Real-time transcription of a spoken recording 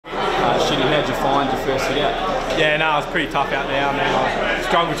find your first hit out? Yeah, no, it was pretty tough out there. I mean, I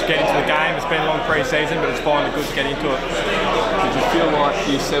struggled to get into the game. It's been a long pre-season, but it's finally good to get into it. Did you feel like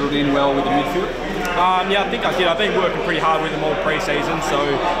you settled in well with the midfield? Yeah, I think I did. I've been working pretty hard with them all pre-season, so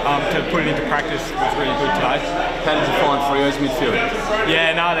to put it into practice was really good today. How did you find Freo's midfield?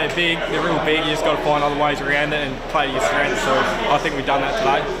 Yeah, no, they're big. They're real big. You just got to find other ways around it and play to your strengths. So I think we've done that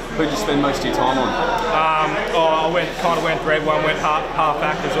today. Who did you spend most of your time on? I went thread one, went half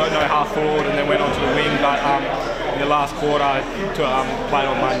back as well, no half forward, and then went onto the wing. But in the last quarter, played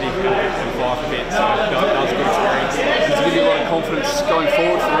on Monday and fly for a bit. So that was a good experience. Does it give you a lot of confidence going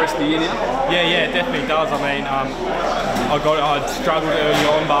forward for the rest of the year now? Yeah, it definitely does. I mean, I struggled early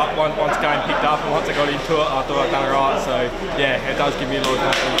on, but once the game picked up and once I got into it, I thought I'd done it right. So yeah, it does give me a lot of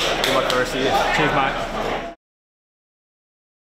confidence. Good luck for the rest of the year. Cheers, mate.